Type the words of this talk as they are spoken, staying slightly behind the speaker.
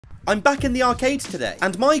I'm back in the arcades today,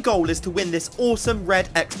 and my goal is to win this awesome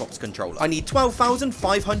red Xbox controller. I need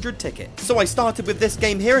 12,500 tickets. So I started with this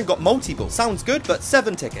game here and got multi-ball. Sounds good, but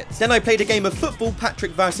 7 tickets. Then I played a game of football,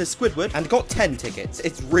 Patrick versus Squidward, and got 10 tickets.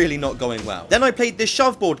 It's really not going well. Then I played this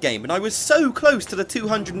shoveboard game, and I was so close to the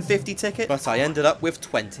 250 ticket, but I ended up with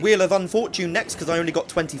 20. Wheel of Unfortune next, because I only got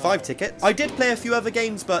 25 tickets. I did play a few other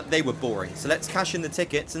games, but they were boring. So let's cash in the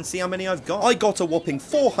tickets and see how many I've got. I got a whopping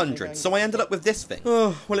 400, so I ended up with this thing.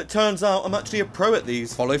 Oh, well, it turns out I'm actually a pro at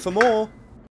these. Follow for more.